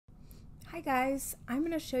Hi guys, I'm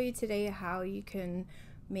going to show you today how you can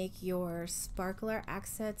make your sparkler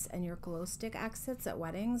exits and your glow stick exits at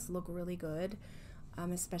weddings look really good,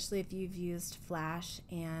 especially if you've used flash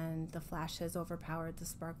and the flash has overpowered the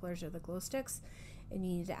sparklers or the glow sticks and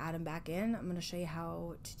you need to add them back in. I'm going to show you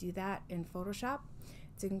how to do that in Photoshop.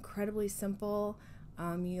 It's incredibly simple.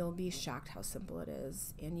 You'll be shocked how simple it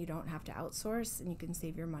is, and you don't have to outsource and you can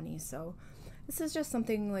save your money. So this is just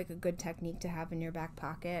something like a good technique to have in your back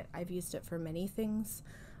pocket. I've used it for many things.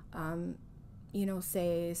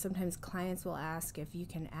 Say sometimes clients will ask if you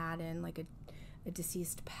can add in like a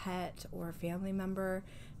deceased pet or a family member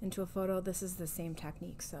into a photo. This is the same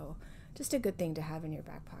technique, so just a good thing to have in your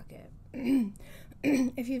back pocket.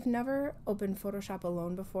 If you've never opened Photoshop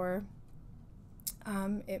alone before,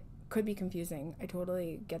 it could be confusing. I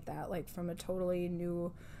totally get that. Like from a totally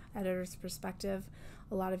new editor's perspective,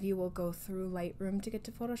 a lot of you will go through Lightroom to get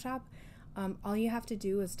to Photoshop. All you have to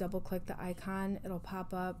do is double click the icon, it'll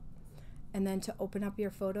pop up, and then to open up your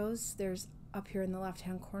photos, there's up here in the left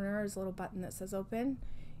hand corner is a little button that says open.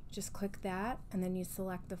 You just click that and then you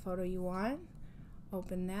select the photo you want,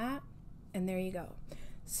 open that, and there you go.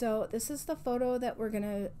 So this is the photo that we're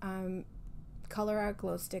gonna color our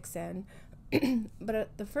glow sticks in.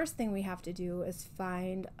 But the first thing we have to do is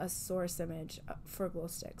find a source image for glow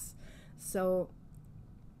sticks. So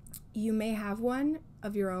you may have one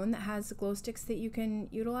of your own that has glow sticks that you can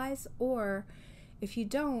utilize, or if you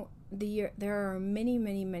don't, there are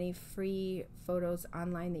many free photos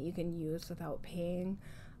online that you can use without paying.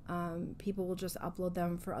 People will just upload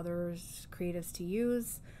them for others creatives to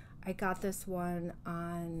use. I got this one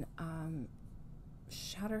on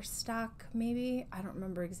Shutterstock, maybe. I don't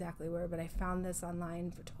remember exactly where, but I found this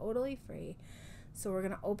online for totally free. So we're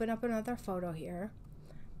going to open up another photo here.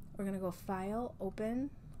 We're going to go File, Open,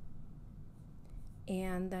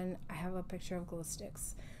 and then I have a picture of glow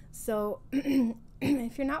sticks. So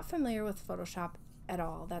if you're not familiar with Photoshop at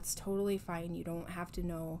all, that's totally fine. You don't have to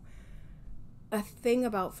know a thing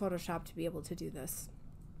about Photoshop to be able to do this.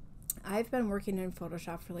 I've been working in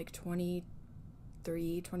Photoshop for like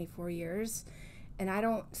 24 years, and I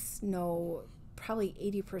don't know probably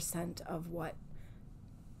 80% of what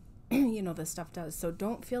this stuff does. So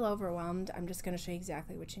don't feel overwhelmed. I'm just going to show you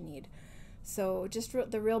exactly what you need. So just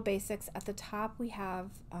the real basics. At the top we have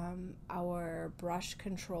our brush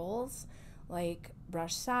controls, like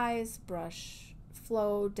brush size, brush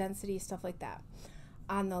flow, density, stuff like that.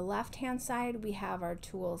 On the left hand side we have our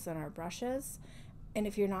tools and our brushes, and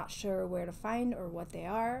if you're not sure where to find or what they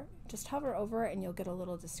are, just hover over it and you'll get a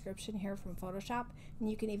little description here from Photoshop, and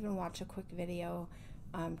you can even watch a quick video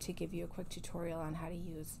to give you a quick tutorial on how to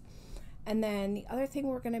use. And then the other thing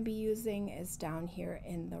we're going to be using is down here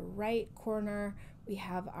in the right corner. We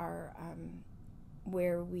have our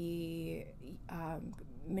where we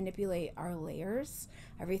manipulate our layers.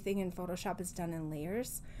 Everything in Photoshop is done in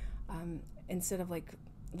layers. Instead of like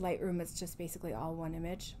Lightroom, it's just basically all one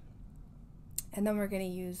image. And then we're going to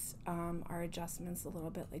use our adjustments a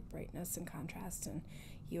little bit, like brightness and contrast and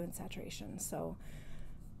hue and saturation. So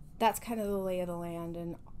that's kind of the lay of the land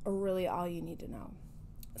and really all you need to know.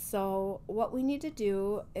 So what we need to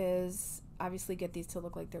do is obviously get these to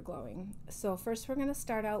look like they're glowing. So first we're going to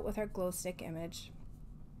start out with our glow stick image.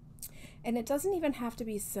 And it doesn't even have to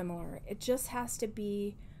be similar. It just has to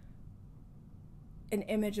be an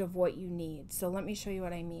image of what you need. So let me show you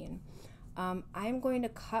what I mean. I'm going to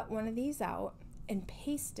cut one of these out and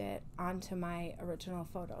paste it onto my original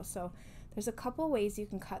photo. So there's a couple ways you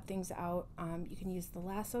can cut things out. You can use the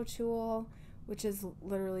lasso tool, which is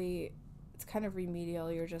literally, it's kind of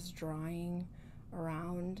remedial. You're just drawing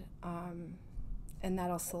around and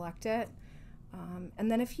that'll select it. And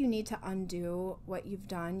then if you need to undo what you've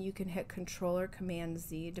done, you can hit Control or Command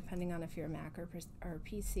Z, depending on if you're a Mac or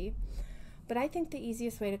PC. But I think the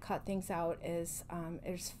easiest way to cut things out is,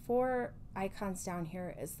 there's 4 icons down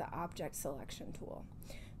here is the object selection tool.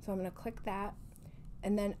 So I'm going to click that,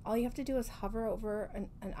 and then all you have to do is hover over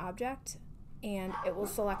an object and it will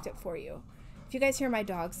select it for you. If you guys hear my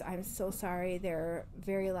dogs, I'm so sorry. They're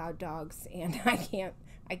very loud dogs and I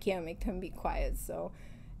can't make them be quiet, so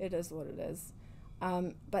it is what it is.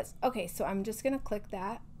 But okay, so I'm just going to click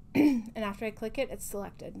that and after I click it, it's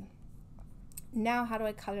selected. Now how do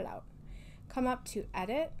I cut it out? Come up to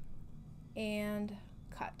Edit and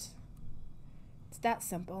Cut. It's that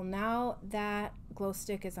simple. Now that glow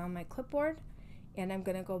stick is on my clipboard, and I'm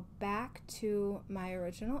going to go back to my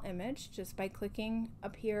original image just by clicking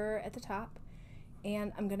up here at the top,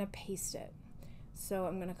 and I'm going to paste it. So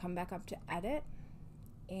I'm going to come back up to Edit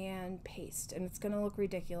and Paste, and it's going to look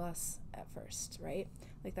ridiculous at first, right?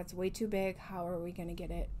 Like that's way too big. How are we going to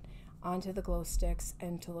get it onto the glow sticks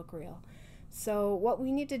and to look real. So what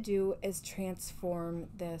we need to do is transform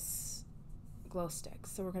this glow stick.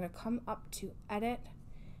 So we're going to come up to edit,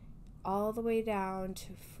 all the way down to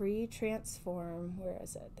free transform. Where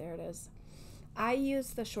is it? There it is. I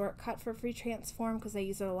use the shortcut for free transform because I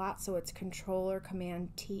use it a lot, so it's Control or Command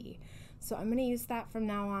T. So I'm going to use that from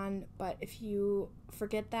now on, but if you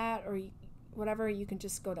forget that or whatever, you can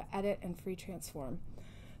just go to edit and free transform.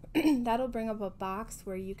 That'll bring up a box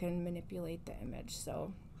where you can manipulate the image.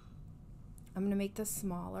 So I'm going to make this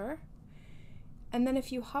smaller. And then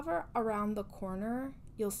if you hover around the corner,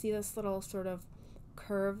 you'll see this little sort of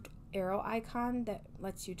curved arrow icon that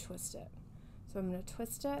lets you twist it. So I'm going to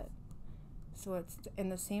twist it so it's in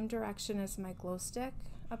the same direction as my glow stick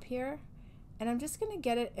up here. And I'm just going to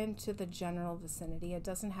get it into the general vicinity. It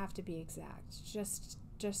doesn't have to be exact, just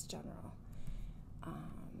general.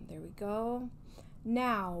 There we go.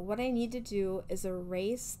 Now what I need to do is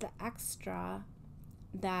erase the extra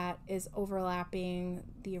that is overlapping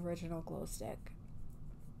the original glow stick.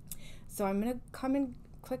 So I'm going to come and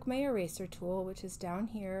click my eraser tool, which is down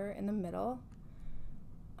here in the middle.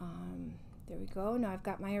 There we go. Now I've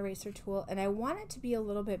got my eraser tool, and I want it to be a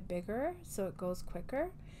little bit bigger so it goes quicker.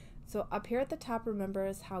 So up here at the top, remember,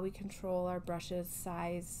 is how we control our brushes,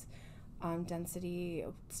 size, density,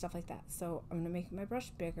 stuff like that. So I'm going to make my brush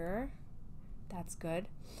bigger. That's good.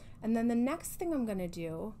 And then the next thing I'm going to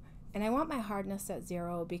do, and I want my hardness at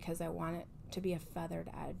 0 because I want it to be a feathered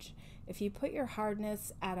edge. If you put your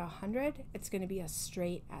hardness at 100, it's going to be a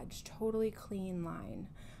straight edge, totally clean line.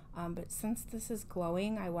 But since this is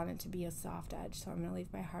glowing, I want it to be a soft edge, so I'm going to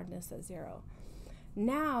leave my hardness at 0.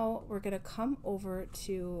 Now we're going to come over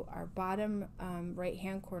to our bottom right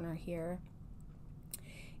hand corner here,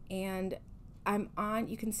 and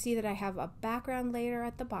you can see that I have a background layer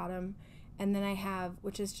at the bottom, and then I have,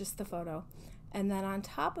 which is just the photo, and then on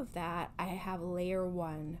top of that I have layer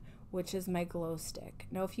 1, which is my glow stick.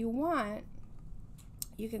 Now if you want,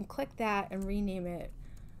 you can click that and rename it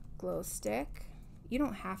glow stick. You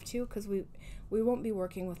don't have to, because we won't be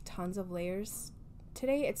working with tons of layers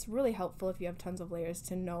today. It's really helpful if you have tons of layers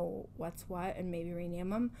to know what's what and maybe rename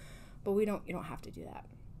them, but you don't have to do that.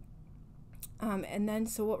 And then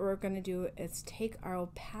so what we're going to do is take our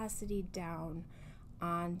opacity down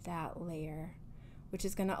on that layer, which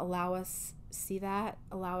is going to allow us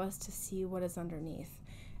to see what is underneath.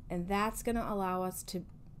 And that's going to allow us to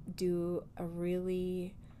do a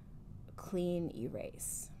really clean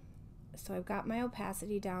erase. So I've got my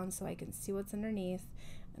opacity down so I can see what's underneath,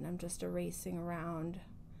 and I'm just erasing around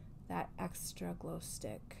that extra glow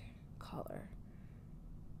stick color.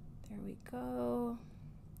 There we go.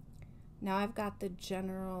 Now I've got the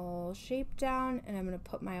general shape down, and I'm going to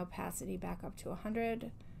put my opacity back up to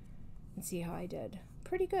 100 and see how I did.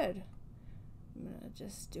 Pretty good. I'm going to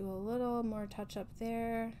just do a little more touch up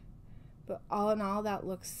there, but all in all that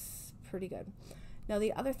looks pretty good. Now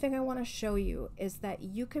the other thing I want to show you is that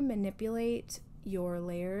you can manipulate your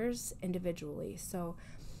layers individually. So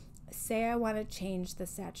say I want to change the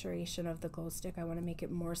saturation of the glow stick. I want to make it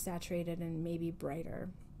more saturated and maybe brighter,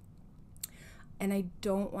 and I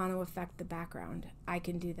don't want to affect the background. I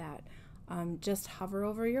can do that. Just hover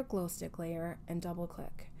over your glow stick layer and double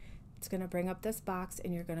click. It's going to bring up this box,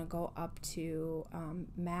 and you're going to go up to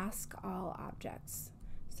mask all objects.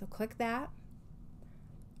 So click that.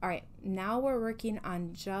 All right, now we're working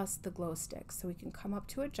on just the glow stick. So we can come up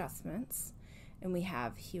to adjustments, and we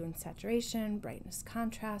have hue and saturation, brightness,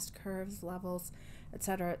 contrast, curves, levels,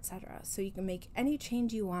 etc., etc. So you can make any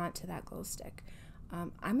change you want to that glow stick.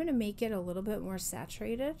 I'm going to make it a little bit more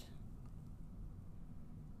saturated,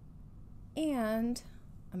 and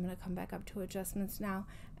I'm going to come back up to adjustments now,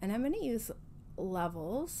 and I'm going to use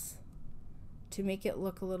levels to make it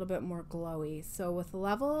look a little bit more glowy. So with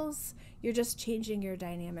levels, you're just changing your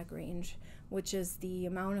dynamic range, which is the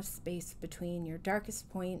amount of space between your darkest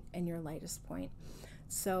point and your lightest point.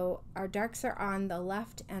 So our darks are on the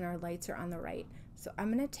left and our lights are on the right. So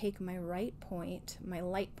I'm going to take my right point, my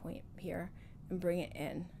light point here, and bring it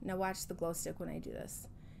in. Now watch the glow stick when I do this.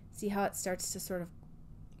 See how it starts to sort of,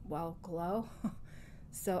 well, glow?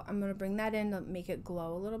 So I'm going to bring that in to make it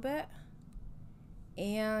glow a little bit.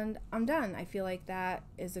 And I'm done. I feel like that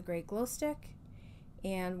is a great glow stick.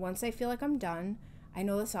 And once I feel like I'm done, I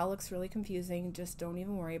know this all looks really confusing. Just don't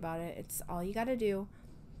even worry about it. It's all you got to do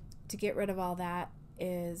to get rid of all that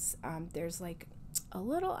is there's like a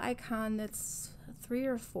little icon that's 3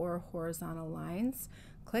 or 4 horizontal lines.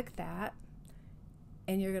 Click that,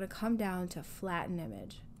 and you're going to come down to flatten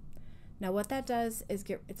image. Now what that does is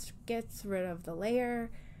it gets rid of the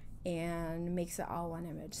layer, and makes it all one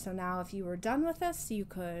image. So now if you were done with this, you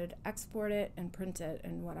could export it and print it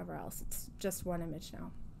and whatever else. It's just one image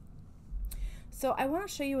now. So I want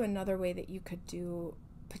to show you another way that you could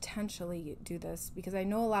potentially do this, because I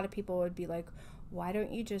know a lot of people would be like, why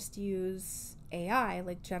don't you just use AI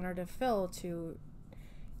like generative fill to,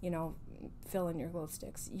 you know, fill in your glow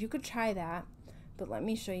sticks? You could try that, but let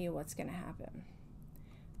me show you what's going to happen.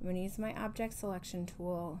 I'm going to use my object selection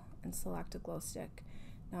tool and select a glow stick.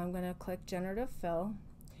 Now I'm going to click generative fill,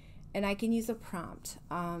 and I can use a prompt,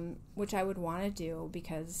 which I would want to do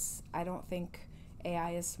because I don't think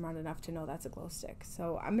AI is smart enough to know that's a glow stick.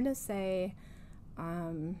 So I'm going to say,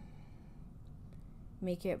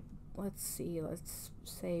 make it, let's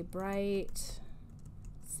say bright,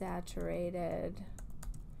 saturated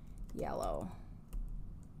yellow.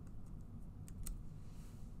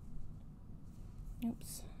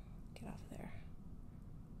 Oops, get off there.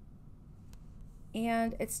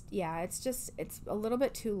 And it's a little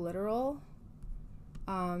bit too literal.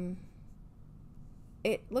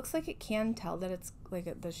 It looks like it can tell that it's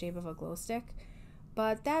like the shape of a glow stick,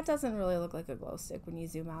 but that doesn't really look like a glow stick when you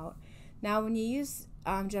zoom out. Now when you use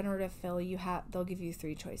generative fill, they'll give you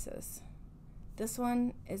 3 choices. This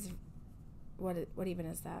one is, what even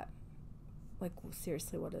is that? Like,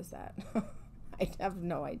 seriously, what is that? I have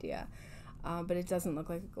no idea, but it doesn't look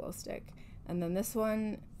like a glow stick. And then this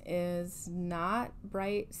one is not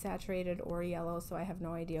bright, saturated, or yellow, so I have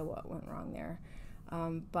no idea what went wrong there.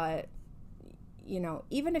 But you know,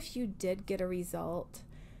 even if you did get a result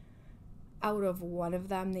out of one of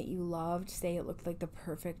them that you loved, say it looked like the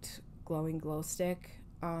perfect glowing glow stick,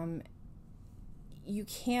 you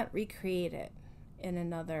can't recreate it in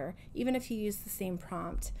another. Even if you use the same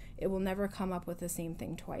prompt, it will never come up with the same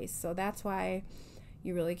thing twice. So that's why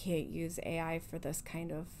you really can't use AI for this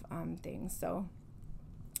kind of thing. So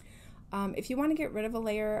if you want to get rid of a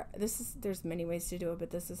layer, there's many ways to do it, but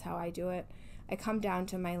this is how I do it. I come down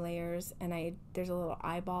to my layers, and there's a little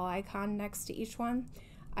eyeball icon next to each one.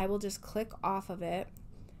 I will just click off of it,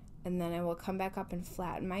 and then I will come back up and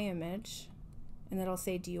flatten my image, and it'll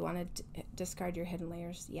say, do you want to discard your hidden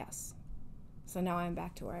layers? Yes. So now I'm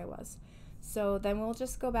back to where I was. So then we'll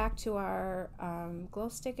just go back to our glow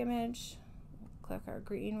stick image, click our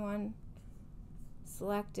green one,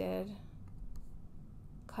 selected,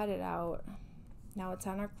 cut it out. Now it's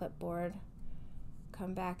on our clipboard.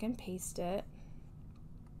 Come back and paste it.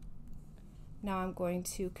 Now I'm going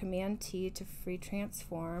to Command T to free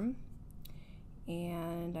transform,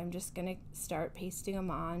 and I'm just going to start pasting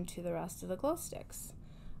them on to the rest of the glow sticks.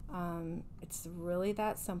 It's really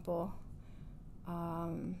that simple.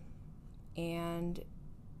 And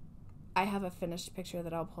I have a finished picture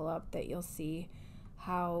that I'll pull up that you'll see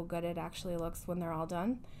how good it actually looks when they're all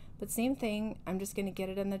done. But same thing, I'm just going to get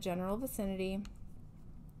it in the general vicinity.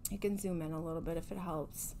 You can zoom in a little bit if it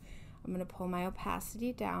helps. I'm going to pull my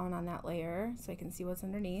opacity down on that layer so I can see what's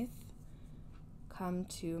underneath. Come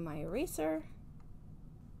to my eraser,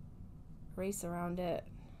 erase around it.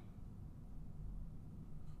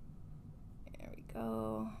 There we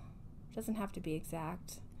go. Doesn't have to be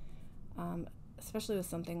exact, especially with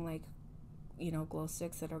something like, you know, glow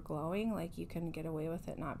sticks that are glowing. Like, you can get away with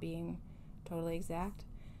it not being totally exact.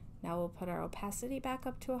 Now we'll put our opacity back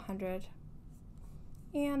up to 100,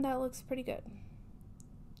 and that looks pretty good.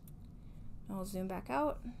 I'll zoom back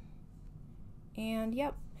out, and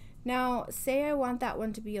yep. Now say I want that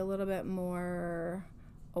one to be a little bit more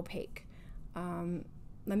opaque.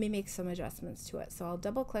 Let me make some adjustments to it. So I'll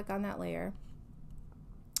double click on that layer,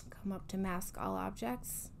 come up to mask all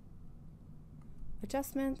objects,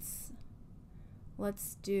 adjustments.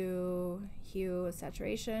 Let's do hue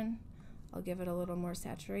saturation. I'll give it a little more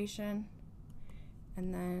saturation,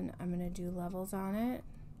 and then I'm going to do levels on it,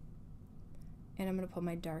 and I'm going to put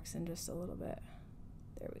my darks in just a little bit.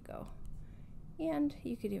 There we go. And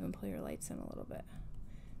you could even pull your lights in a little bit.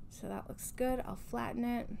 So that looks good. I'll flatten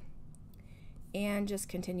it and just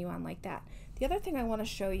continue on like that. The other thing I want to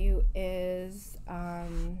show you is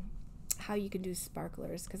how you can do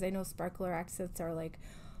sparklers, because I know sparkler exits are like,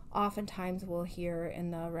 oftentimes we'll hear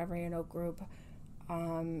in the Reverend Oak group,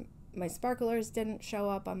 my sparklers didn't show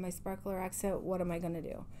up on my sparkler exit. What am I going to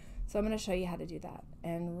do? So I'm going to show you how to do that.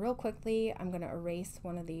 And real quickly, I'm going to erase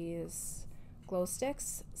one of these glow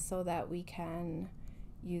sticks so that we can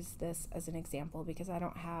use this as an example, because I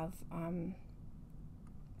don't have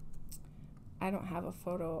a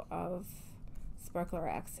photo of sparkler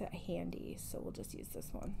exit handy, so we'll just use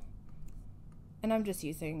this one. And I'm just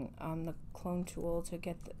using the clone tool to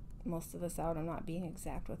get most of this out. I'm not being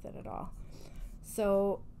exact with it at all.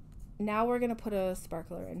 So now we're going to put a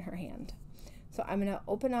sparkler in her hand. So I'm going to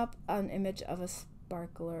open up an image of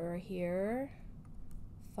sparkler here.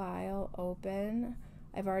 File, open.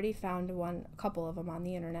 I've already found a couple of them on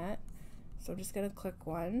the internet. So I'm just gonna click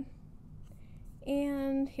one.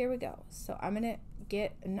 And here we go. So I'm gonna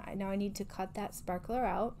now I need to cut that sparkler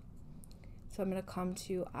out. So I'm gonna come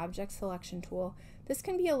to Object Selection Tool. This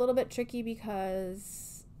can be a little bit tricky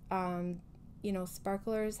because, you know,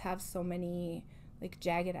 sparklers have so many like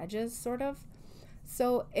jagged edges sort of.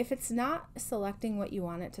 So if it's not selecting what you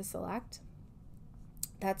want it to select,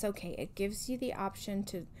 that's okay. It gives you the option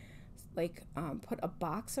to like put a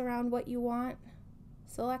box around what you want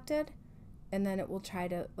selected, and then it will try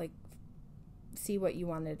to like see what you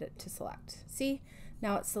wanted it to select. See,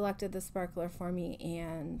 now it selected the sparkler for me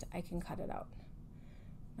and I can cut it out.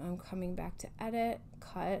 Now I'm coming back to edit,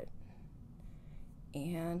 cut,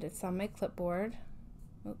 and it's on my clipboard.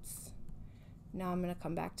 Oops. Now I'm going to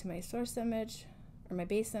come back to my source image or my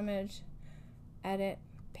base image, edit,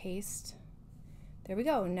 paste. There we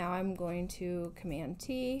go. Now I'm going to Command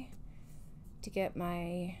T to get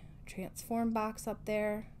my transform box up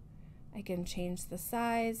there. I can change the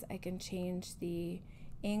size, I can change the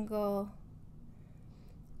angle.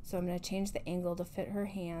 So I'm going to change the angle to fit her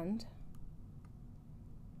hand.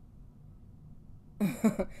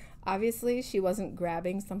 Obviously, she wasn't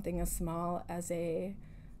grabbing something as small as a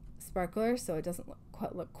sparkler, so it doesn't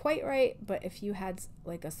look quite right, but if you had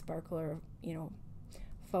like a sparkler, you know,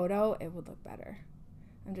 photo, it would look better.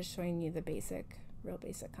 I'm just showing you the real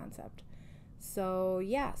basic concept. So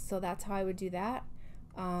yeah, so that's how I would do that.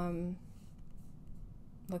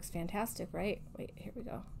 Looks fantastic, right? Wait, here we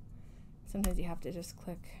go. Sometimes you have to just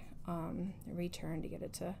click return to get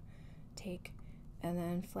it to take, and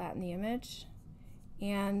then flatten the image,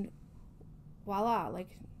 and voila,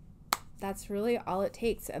 like that's really all it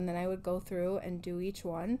takes. And then I would go through and do each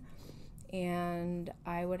one, and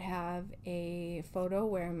I would have a photo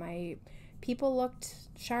where my people looked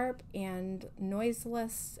sharp and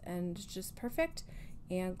noiseless and just perfect,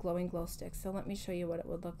 and glowing glow sticks. So let me show you what it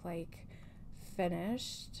would look like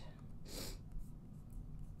finished.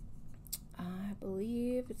 I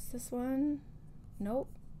believe it's this one. Nope,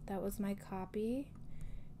 that was my copy.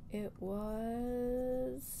 It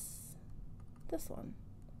was this one.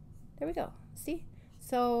 There we go. See?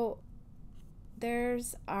 So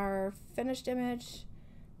there's our finished image.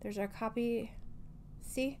 There's our copy.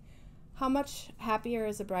 See? How much happier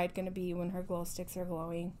is a bride going to be when her glow sticks are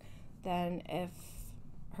glowing than if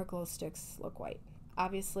her glow sticks look white?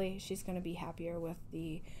 Obviously, she's going to be happier with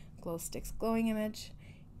the glow sticks glowing image.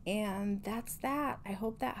 And that's that. I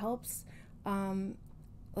hope that helps.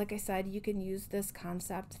 Like I said, you can use this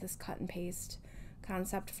concept, this cut and paste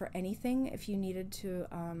concept, for anything. If you needed to,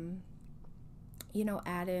 you know,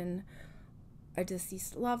 add in a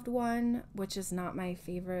deceased loved one, which is not my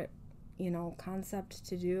favorite, you know, concept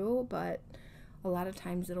to do, but a lot of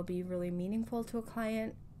times it'll be really meaningful to a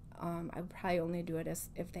client. I would probably only do it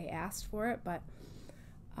if they asked for it, but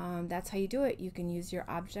that's how you do it. You can use your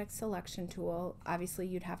object selection tool. Obviously,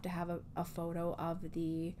 you'd have to have a photo of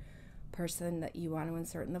the person that you want to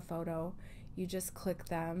insert in the photo. You just click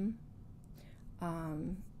them,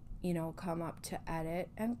 you know, come up to edit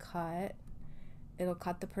and cut. It'll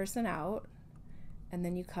cut the person out, and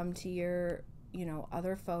then you come to your, you know,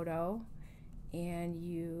 other photo and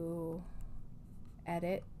you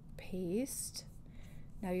edit, paste.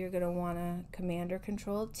 Now you're going to want to Command or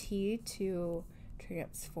Control T to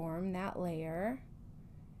transform that layer,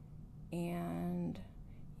 and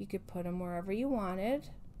you could put them wherever you wanted,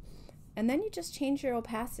 and then you just change your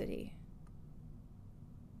opacity.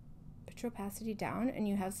 Put your opacity down, and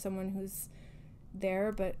you have someone who's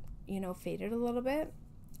there but, you know, faded a little bit.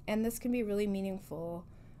 And this can be really meaningful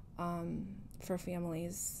for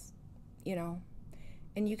families, you know,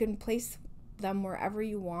 and you can place them wherever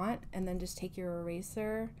you want, and then just take your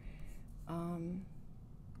eraser,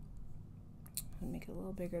 make it a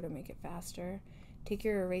little bigger to make it faster. Take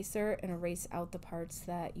your eraser and erase out the parts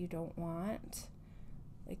that you don't want,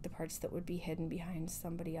 like the parts that would be hidden behind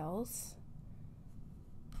somebody else.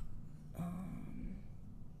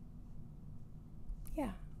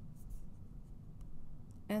 Yeah.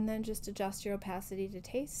 And then just adjust your opacity to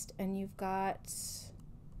taste, and you've got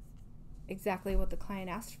exactly what the client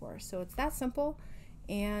asked for. So it's that simple,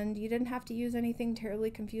 and you didn't have to use anything terribly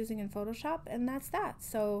confusing in Photoshop, and that's that.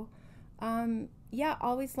 So yeah,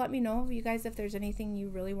 always let me know, you guys, if there's anything you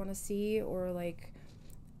really want to see, or like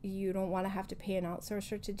you don't want to have to pay an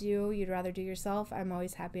outsourcer to do, you'd rather do yourself. I'm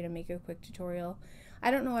always happy to make a quick tutorial.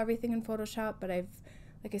 I don't know everything in Photoshop, but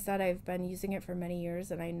like I said, I've been using it for many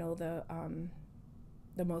years, and I know the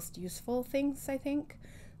most useful things, I think.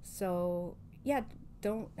 So yeah,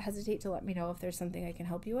 don't hesitate to let me know if there's something I can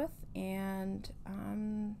help you with. And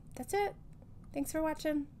that's it. Thanks for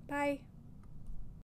watching. Bye.